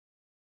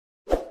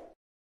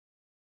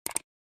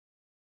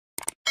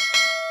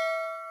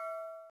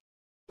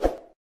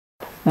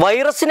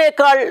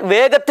വൈറസിനേക്കാൾ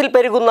വേഗത്തിൽ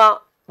പെരുകുന്ന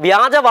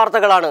വ്യാജ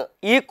വാർത്തകളാണ്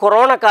ഈ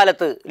കൊറോണ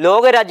കാലത്ത്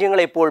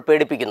ലോകരാജ്യങ്ങളെ ഇപ്പോൾ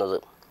പേടിപ്പിക്കുന്നത്.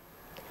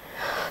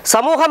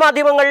 സമൂഹ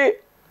മാധ്യമങ്ങൾ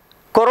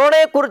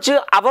കൊറോണയെക്കുറിച്ച്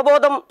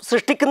അവബോധം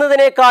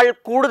സൃഷ്ടിക്കുന്നതിനേക്കാൾ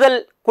കൂടുതൽ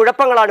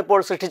കുഴപ്പങ്ങളാണ് ഇപ്പോൾ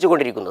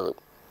സൃഷ്ടിച്ചുകൊണ്ടിരിക്കുന്നത്.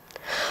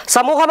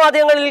 സമൂഹ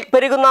മാധ്യമങ്ങളിൽ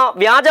പെരുകുന്ന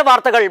വ്യാജ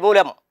വാർത്തകൾ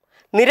മൂലം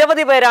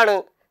നിരവധി പേരാണ്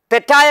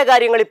തെറ്റായ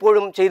കാര്യങ്ങൾ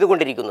ഇപ്പോഴും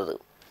ചെയ്തുകൊണ്ടിരിക്കുന്നത്.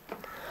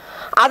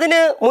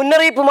 അതിന്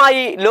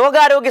മുന്നറിയിപ്പുമായി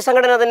ലോകാരോഗ്യ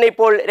സംഘടന തന്നെ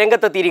ഇപ്പോൾ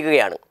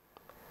രംഗത്തെത്തിയിരിക്കുകയാണ്.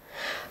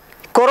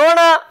 കൊറോണ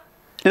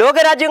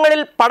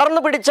ലോകരാജ്യങ്ങളിൽ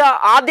പടർന്നു പിടിച്ച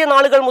ആദ്യ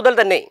നാളുകൾ മുതൽ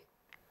തന്നെ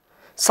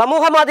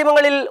സമൂഹ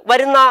മാധ്യമങ്ങളിൽ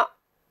വരുന്ന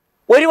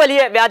ഒരു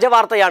വലിയ വ്യാജ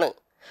വാർത്തയാണ്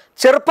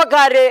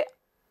ചെറുപ്പക്കാരെ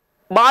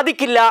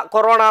ബാധിക്കില്ല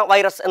കൊറോണ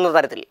വൈറസ് എന്ന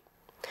തരത്തിൽ,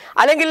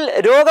 അല്ലെങ്കിൽ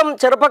രോഗം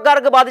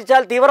ചെറുപ്പക്കാർക്ക്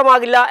ബാധിച്ചാൽ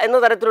തീവ്രമാകില്ല എന്ന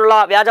തരത്തിലുള്ള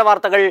വ്യാജ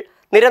വാർത്തകൾ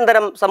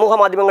നിരന്തരം സമൂഹ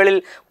മാധ്യമങ്ങളിൽ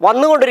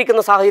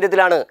വന്നുകൊണ്ടിരിക്കുന്ന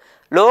സാഹചര്യത്തിലാണ്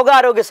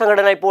ലോകാരോഗ്യ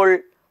സംഘടന ഇപ്പോൾ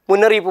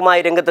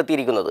മുന്നറിയിപ്പുമായി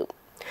രംഗത്തെത്തിയിരിക്കുന്നത്.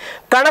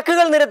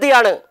 കണക്കുകൾ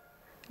നിരത്തിയാണ്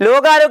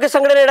ലോകാരോഗ്യ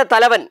സംഘടനയുടെ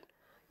തലവൻ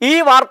ഈ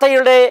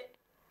വാർത്തയുടെ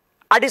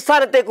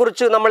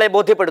അടിസ്ഥാനത്തെക്കുറിച്ച് നമ്മളെ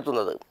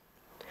ബോധ്യപ്പെടുത്തുന്നത്.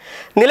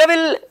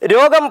 നിലവിൽ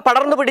രോഗം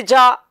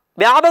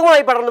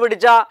വ്യാപകമായി പടർന്നു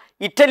പിടിച്ച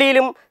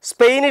ഇറ്റലിയിലും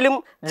സ്പെയിനിലും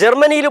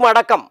ജർമ്മനിയിലും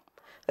അടക്കം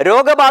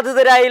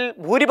രോഗബാധിതരായിൽ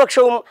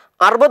ഭൂരിപക്ഷവും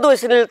 60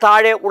 വയസ്സിന്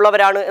താഴെ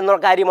ഉള്ളവരാണ് എന്ന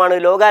കാര്യമാണ്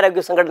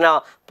ലോകാരോഗ്യ സംഘടന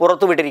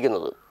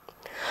പുറത്തുവിട്ടിരിക്കുന്നത്.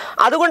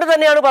 അതുകൊണ്ട്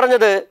തന്നെയാണ്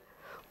പറഞ്ഞത്,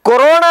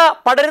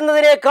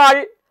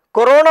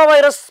 കൊറോണ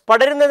വൈറസ്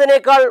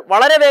പടരുന്നതിനേക്കാൾ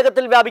വളരെ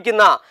വേഗത്തിൽ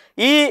വ്യാപിക്കുന്ന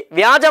ഈ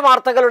വ്യാജ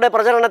വാർത്തകളുടെ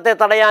പ്രചരണത്തെ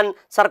തടയാൻ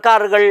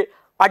സർക്കാരുകൾ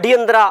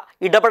അടിയന്തര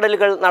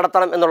ഇടപെടലുകൾ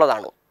നടത്തണം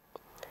എന്നുള്ളതാണ്.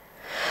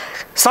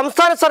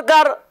 സംസ്ഥാന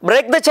സർക്കാർ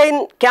ബ്രേക്ക് ദ ചെയിൻ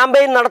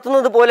ക്യാമ്പയിൻ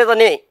നടത്തുന്നത് പോലെ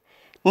തന്നെ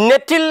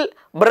നെറ്റിൽ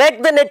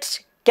ബ്രേക്ക് ദ നെറ്റ്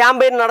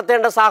ക്യാമ്പയിൻ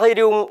നടത്തേണ്ട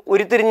സാഹചര്യവും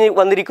ഉരുത്തിരിഞ്ഞ്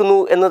വന്നിരിക്കുന്നു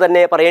എന്ന്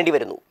തന്നെ പറയേണ്ടി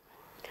വരുന്നു.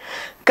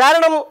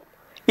 കാരണം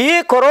ഈ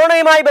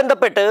കൊറോണയുമായി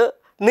ബന്ധപ്പെട്ട്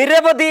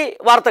നിരവധി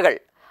വാർത്തകൾ,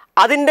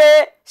 അതിൻ്റെ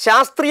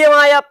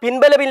ശാസ്ത്രീയമായ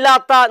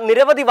പിൻബലമില്ലാത്ത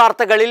നിരവധി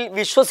വാർത്തകളിൽ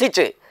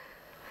വിശ്വസിച്ച്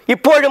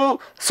ഇപ്പോഴും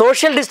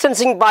സോഷ്യൽ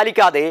ഡിസ്റ്റൻസിങ്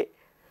പാലിക്കാതെ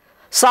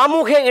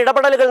സാമൂഹ്യ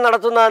ഇടപെടലുകൾ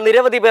നടത്തുന്ന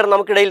നിരവധി പേർ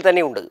നമുക്കിടയിൽ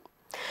തന്നെയുണ്ട്.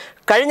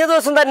 കഴിഞ്ഞ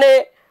ദിവസം തന്നെ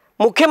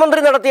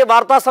മുഖ്യമന്ത്രി നടത്തിയ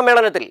വാർത്താ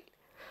സമ്മേളനത്തിൽ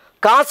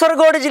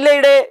കാസർഗോഡ്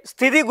ജില്ലയുടെ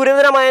സ്ഥിതി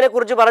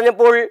ഗുരുതരമായതിനെക്കുറിച്ച്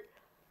പറഞ്ഞപ്പോൾ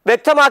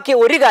വ്യക്തമാക്കിയ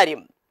ഒരു കാര്യം,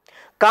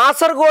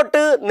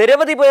 കാസർഗോട്ട്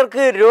നിരവധി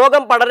പേർക്ക്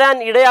രോഗം പടരാൻ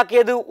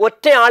ഇടയാക്കിയത്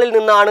ഒറ്റയാളിൽ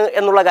നിന്നാണ്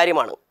എന്നുള്ള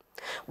കാര്യമാണ്.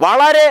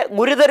 വളരെ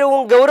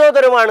ഗുരുതരവും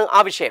ഗൗരവതരവുമാണ്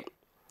ആ വിഷയം.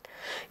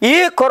 ഈ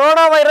കൊറോണ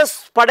വൈറസ്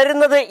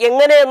പടരുന്നത്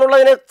എങ്ങനെ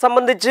എന്നുള്ളതിനെ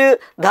സംബന്ധിച്ച്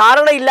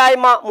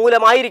ധാരണയില്ലായ്മ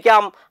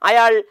മൂലമായിരിക്കാം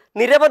അയാൾ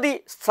നിരവധി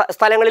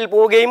സ്ഥലങ്ങളിൽ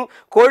പോവുകയും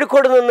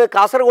കോഴിക്കോട് നിന്ന്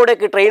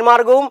കാസർഗോഡേക്ക് ട്രെയിൻ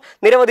മാർഗവും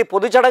നിരവധി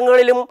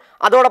പൊതുചടങ്ങുകളിലും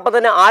അതോടൊപ്പം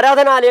തന്നെ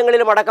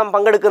ആരാധനാലയങ്ങളിലും അടക്കം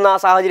പങ്കെടുക്കുന്ന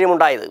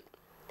സാഹചര്യമുണ്ടായത്.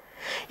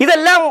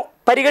 ഇതെല്ലാം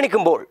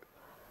പരിഗണിക്കുമ്പോൾ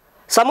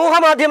സമൂഹ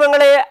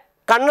മാധ്യമങ്ങളെ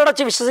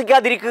കണ്ണടച്ച്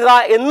വിശ്വസിക്കാതിരിക്കുക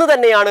എന്ന്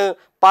തന്നെയാണ്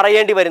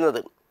പറയേണ്ടി വരുന്നത്.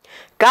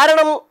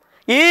 കാരണം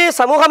ഈ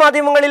സമൂഹ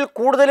മാധ്യമങ്ങളിൽ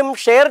കൂടുതലും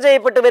ഷെയർ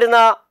ചെയ്യപ്പെട്ടു വരുന്ന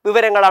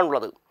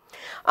വിവരങ്ങളാണുള്ളത്.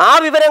 ആ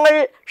വിവരങ്ങൾ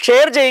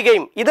ഷെയർ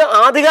ചെയ്യുകയും ഇത്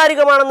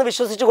ആധികാരികമാണെന്ന്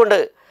വിശ്വസിച്ചുകൊണ്ട്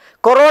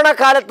കൊറോണ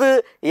കാലത്ത്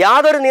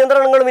യാതൊരു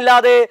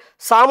നിയന്ത്രണങ്ങളുമില്ലാതെ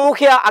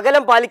സാമൂഹ്യ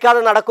അകലം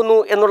പാലിക്കാതെ നടക്കുന്നു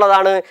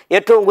എന്നുള്ളതാണ്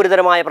ഏറ്റവും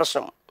ഗുരുതരമായ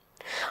പ്രശ്നം.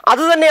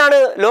 അതുതന്നെയാണ്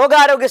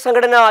ലോകാരോഗ്യ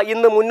സംഘടന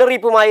ഇന്ന്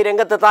മുന്നറിയിപ്പുമായി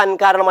രംഗത്തെത്താൻ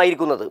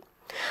കാരണമായിരിക്കുന്നത്.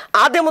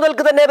 ആദ്യം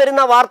മുതൽക്ക് തന്നെ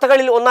വരുന്ന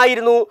വാർത്തകളിൽ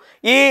ഒന്നായിരുന്നു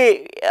ഈ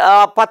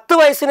 10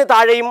 വയസ്സിന്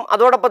താഴെയും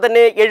അതോടൊപ്പം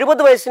തന്നെ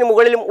 70 വയസ്സിന്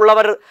മുകളിലും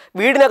ഉള്ളവർ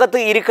വീടിനകത്ത്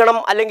ഇരിക്കണം,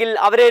 അല്ലെങ്കിൽ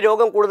അവരെ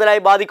രോഗം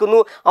കൂടുതലായി ബാധിക്കുന്നു,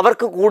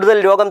 അവർക്ക് കൂടുതൽ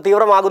രോഗം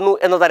തീവ്രമാകുന്നു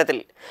എന്ന തരത്തിൽ.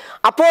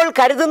 അപ്പോൾ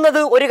കരുതുന്നത്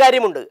ഒരു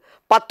കാര്യമുണ്ട്,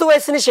 10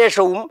 വയസ്സിന്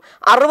ശേഷവും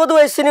 60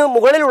 വയസ്സിന്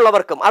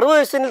മുകളിലുള്ളവർക്കും 60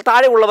 വയസ്സിന്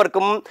താഴെ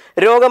ഉള്ളവർക്കും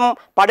രോഗം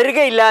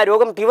പടരുകയില്ല,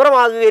 രോഗം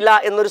തീവ്രമാകുകയില്ല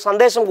എന്നൊരു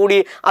സന്ദേശം കൂടി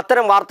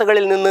അത്തരം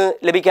വാർത്തകളിൽ നിന്ന്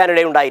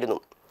ലഭിക്കാനിടയുണ്ടായിരുന്നു.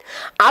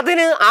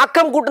 അതിന്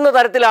ആക്കം കൂട്ടുന്ന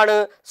തരത്തിലാണ്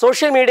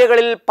സോഷ്യൽ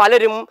മീഡിയകളിൽ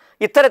പലരും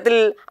ഇത്തരത്തിൽ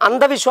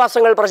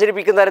അന്ധവിശ്വാസങ്ങൾ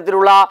പ്രചരിപ്പിക്കുന്ന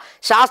തരത്തിലുള്ള,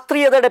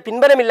 ശാസ്ത്രീയതയുടെ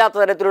പിൻബലമില്ലാത്ത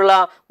തരത്തിലുള്ള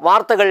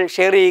വാർത്തകൾ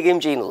ഷെയർ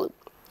ചെയ്യുകയും ചെയ്യുന്നത്.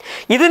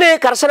 ഇതിന്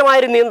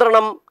കർശനമായൊരു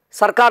നിയന്ത്രണം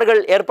സർക്കാരുകൾ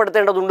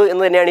ഏർപ്പെടുത്തേണ്ടതുണ്ട്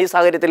എന്ന് തന്നെയാണ് ഈ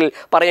സാഹചര്യത്തിൽ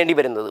പറയേണ്ടി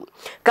വരുന്നത്.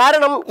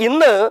 കാരണം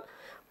ഇന്ന്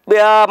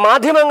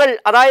മാധ്യമങ്ങൾ,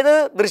 അതായത്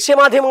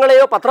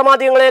ദൃശ്യമാധ്യമങ്ങളെയോ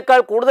പത്രമാധ്യമങ്ങളെക്കാൾ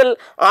കൂടുതൽ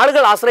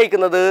ആളുകൾ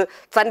ആശ്രയിക്കുന്നത്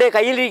തൻ്റെ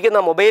കയ്യിലിരിക്കുന്ന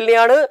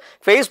മൊബൈലിനെയാണ്.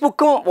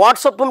 ഫേസ്ബുക്കും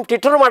വാട്സപ്പും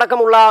ട്വിറ്ററും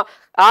അടക്കമുള്ള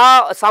ആ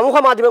സമൂഹ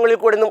മാധ്യമങ്ങളിൽ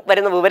കൂടെ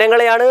വരുന്ന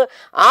വിവരങ്ങളെയാണ്.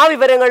 ആ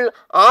വിവരങ്ങൾ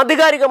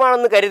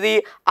ആധികാരികമാണെന്ന് കരുതി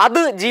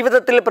അത്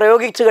ജീവിതത്തിൽ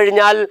പ്രയോഗിച്ചു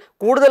കഴിഞ്ഞാൽ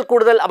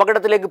കൂടുതൽ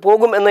അപകടത്തിലേക്ക്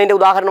പോകും എന്നതിൻ്റെ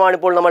ഉദാഹരണമാണ്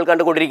ഇപ്പോൾ നമ്മൾ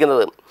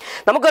കണ്ടുകൊണ്ടിരിക്കുന്നത്.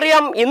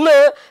 നമുക്കറിയാം, ഇന്ന്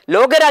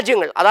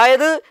ലോകരാജ്യങ്ങൾ,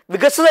 അതായത്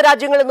വികസിത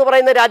രാജ്യങ്ങൾ എന്ന്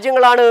പറയുന്ന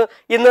രാജ്യങ്ങളാണ്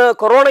ഇന്ന്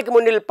കൊറോണയ്ക്ക്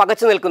മുന്നിൽ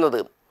പകച്ചു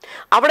നിൽക്കുന്നത്.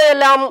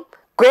 അവിടെയെല്ലാം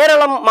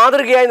കേരളം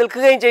മാതൃകയായി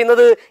നിൽക്കുകയും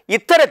ചെയ്യുന്നത്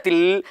ഇത്തരത്തിൽ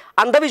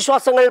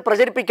അന്ധവിശ്വാസങ്ങൾ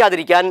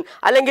പ്രചരിപ്പിക്കാതിരിക്കാൻ,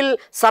 അല്ലെങ്കിൽ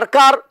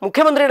സർക്കാർ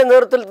മുഖ്യമന്ത്രിയുടെ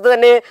നേതൃത്വത്തിൽ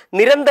തന്നെ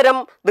നിരന്തരം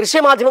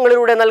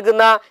ദൃശ്യമാധ്യമങ്ങളിലൂടെ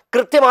നൽകുന്ന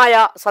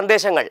കൃത്യമായ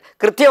സന്ദേശങ്ങൾ,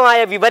 കൃത്യമായ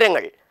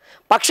വിവരങ്ങൾ.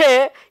 പക്ഷേ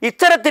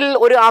ഇത്തരത്തിൽ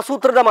ഒരു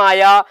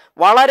ആസൂത്രിതമായ,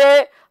 വളരെ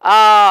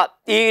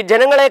ഈ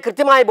ജനങ്ങളെ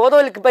കൃത്യമായി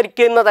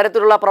ബോധവൽക്കരിക്കുന്ന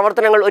തരത്തിലുള്ള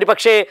പ്രവർത്തനങ്ങൾ ഒരു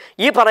പക്ഷേ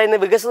ഈ പറയുന്ന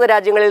വികസിത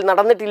രാജ്യങ്ങളിൽ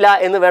നടന്നിട്ടില്ല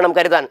എന്ന് വേണം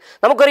കരുതാൻ.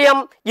 നമുക്കറിയാം,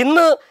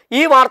 ഇന്ന്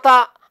ഈ വാർത്ത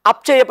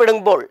അപ്പ്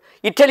ചെയ്യപ്പെടുമ്പോൾ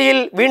ഇറ്റലിയിൽ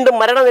വീണ്ടും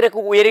മരണനിരക്ക്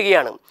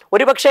ഉയരുകയാണ്.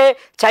 ഒരുപക്ഷെ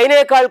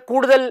ചൈനയേക്കാൾ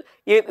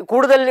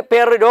കൂടുതൽ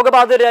പേർ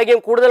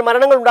രോഗബാധിതരാകുകയും കൂടുതൽ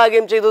മരണങ്ങൾ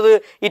ഉണ്ടാകുകയും ചെയ്തത്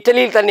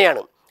ഇറ്റലിയിൽ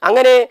തന്നെയാണ്.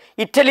 അങ്ങനെ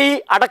ഇറ്റലി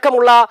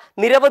അടക്കമുള്ള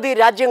നിരവധി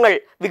രാജ്യങ്ങൾ,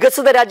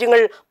 വികസിത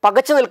രാജ്യങ്ങൾ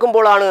പകച്ചു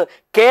നിൽക്കുമ്പോഴാണ്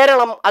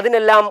കേരളം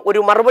അതിനെല്ലാം ഒരു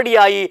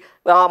മറുപടിയായി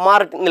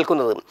മാറി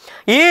നിൽക്കുന്നത്.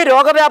 ഈ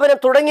രോഗവ്യാപനം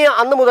തുടങ്ങിയ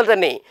അന്ന് മുതൽ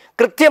തന്നെ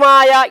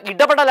കൃത്യമായ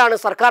ഇടപെടലാണ്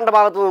സർക്കാരിൻ്റെ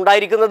ഭാഗത്തു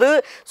നിന്നുണ്ടായിരിക്കുന്നത്.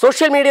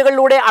 സോഷ്യൽ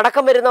മീഡിയകളിലൂടെ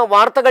അടക്കം വരുന്ന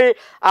വാർത്തകൾ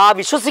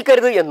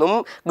വിശ്വസിക്കരുത് എന്നും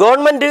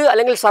ഗവൺമെൻറ്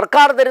അല്ലെങ്കിൽ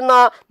സർക്കാർ തരുന്ന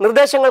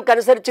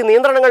നിർദ്ദേശങ്ങൾക്കനുസരിച്ച്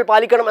നിയന്ത്രണങ്ങൾ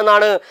പാലിക്കണം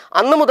എന്നാണ്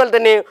അന്ന് മുതൽ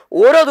തന്നെ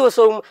ഓരോ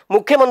ദിവസവും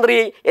മുഖ്യമന്ത്രി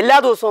എല്ലാ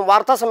ദിവസവും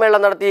വാർത്താ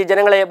സമ്മേളനം നടത്തി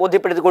ജനങ്ങളെ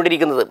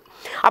ബോധ്യപ്പെടുത്തിക്കൊണ്ടിരിക്കുന്നത്.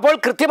 അപ്പോൾ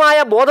കൃത്യമായ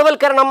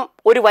ബോധവൽക്കരണം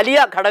ഒരു വലിയ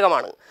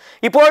ഘടകമാണ്.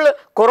 ഇപ്പോൾ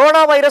കൊറോണ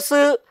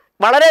വൈറസ്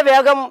വളരെ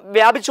വേഗം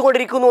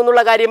വ്യാപിച്ചുകൊണ്ടിരിക്കുന്നു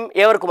എന്നുള്ള കാര്യം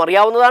ഏവർക്കും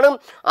അറിയാവുന്നതാണ്.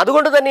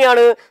 അതുകൊണ്ട്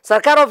തന്നെയാണ്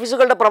സർക്കാർ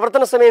ഓഫീസുകളുടെ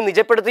പ്രവർത്തന സമയം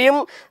നിജപ്പെടുത്തിയും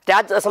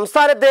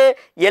സംസ്ഥാനത്തെ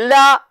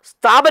എല്ലാ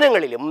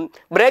സ്ഥാപനങ്ങളിലും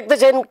ബ്രേക്ക് ദ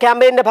ചെയിൻ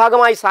ക്യാമ്പയിൻ്റെ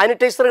ഭാഗമായി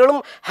സാനിറ്റൈസറുകളും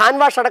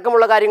ഹാൻഡ് വാഷ്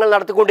അടക്കമുള്ള കാര്യങ്ങൾ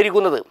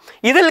നടത്തിക്കൊണ്ടിരിക്കുന്നത്.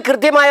 ഇതിൽ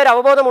കൃത്യമായ ഒരു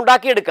അവബോധം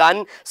ഉണ്ടാക്കിയെടുക്കാൻ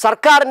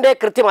സർക്കാരിൻ്റെ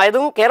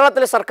കൃത്യമായതും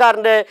കേരളത്തിലെ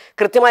സർക്കാരിൻ്റെ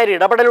കൃത്യമായൊരു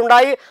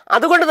ഇടപെടലുണ്ടായി.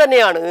 അതുകൊണ്ട്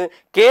തന്നെയാണ്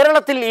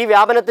കേരളത്തിൽ ഈ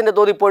വ്യാപനത്തിൻ്റെ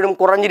തോത് ഇപ്പോഴും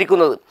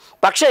കുറഞ്ഞിരിക്കുന്നത്.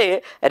 പക്ഷേ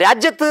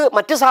രാജ്യത്ത്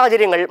മറ്റ്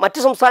സാഹചര്യങ്ങൾ, മറ്റ്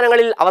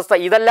സംസ്ഥാനങ്ങളിൽ അവസ്ഥ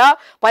ഇതല്ല.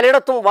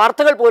 പലയിടത്തും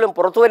വാർത്തകൾ പോലും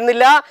പുറത്തു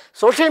വരുന്നില്ല.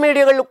 സോഷ്യൽ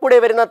മീഡിയകളിൽ കൂടെ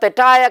വരുന്ന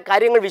തെറ്റായ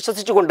കാര്യങ്ങൾ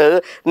വിശ്വസിച്ചുകൊണ്ട്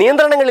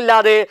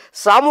നിയന്ത്രണങ്ങളില്ലാതെ,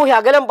 സാമൂഹ്യ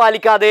അകലം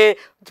പാലിക്കാതെ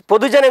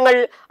പൊതുജനങ്ങൾ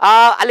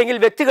അല്ലെങ്കിൽ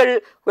വ്യക്തികൾ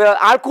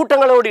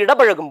ആൾക്കൂട്ടങ്ങളോട്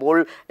ഇടപഴകുമ്പോൾ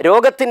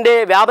രോഗത്തിൻ്റെ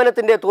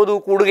വ്യാപനത്തിൻ്റെ തോത്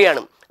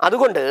കൂടുകയാണ്.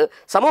 അതുകൊണ്ട്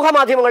സമൂഹ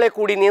മാധ്യമങ്ങളെ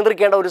കൂടി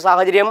നിയന്ത്രിക്കേണ്ട ഒരു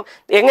സാഹചര്യം.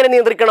 എങ്ങനെ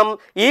നിയന്ത്രിക്കണം?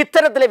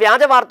 ഇത്തരത്തിലെ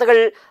വ്യാജ വാർത്തകൾ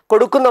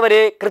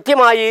കൊടുക്കുന്നവരെ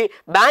കൃത്യമായി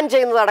ബാൻ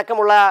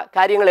ചെയ്യുന്നതടക്കമുള്ള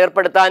കാര്യങ്ങൾ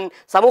ഏർപ്പെടുത്താൻ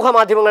സമൂഹ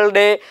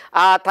മാധ്യമങ്ങളുടെ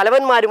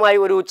തലവന്മാരുമായി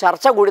ഒരു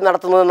ചർച്ച കൂടി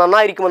നടത്തുന്നത്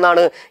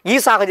നന്നായിരിക്കുമെന്നാണ് ഈ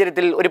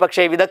സാഹചര്യത്തിൽ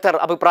ഒരുപക്ഷെ വിദഗ്ധർ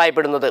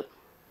അഭിപ്രായപ്പെടുന്നത്.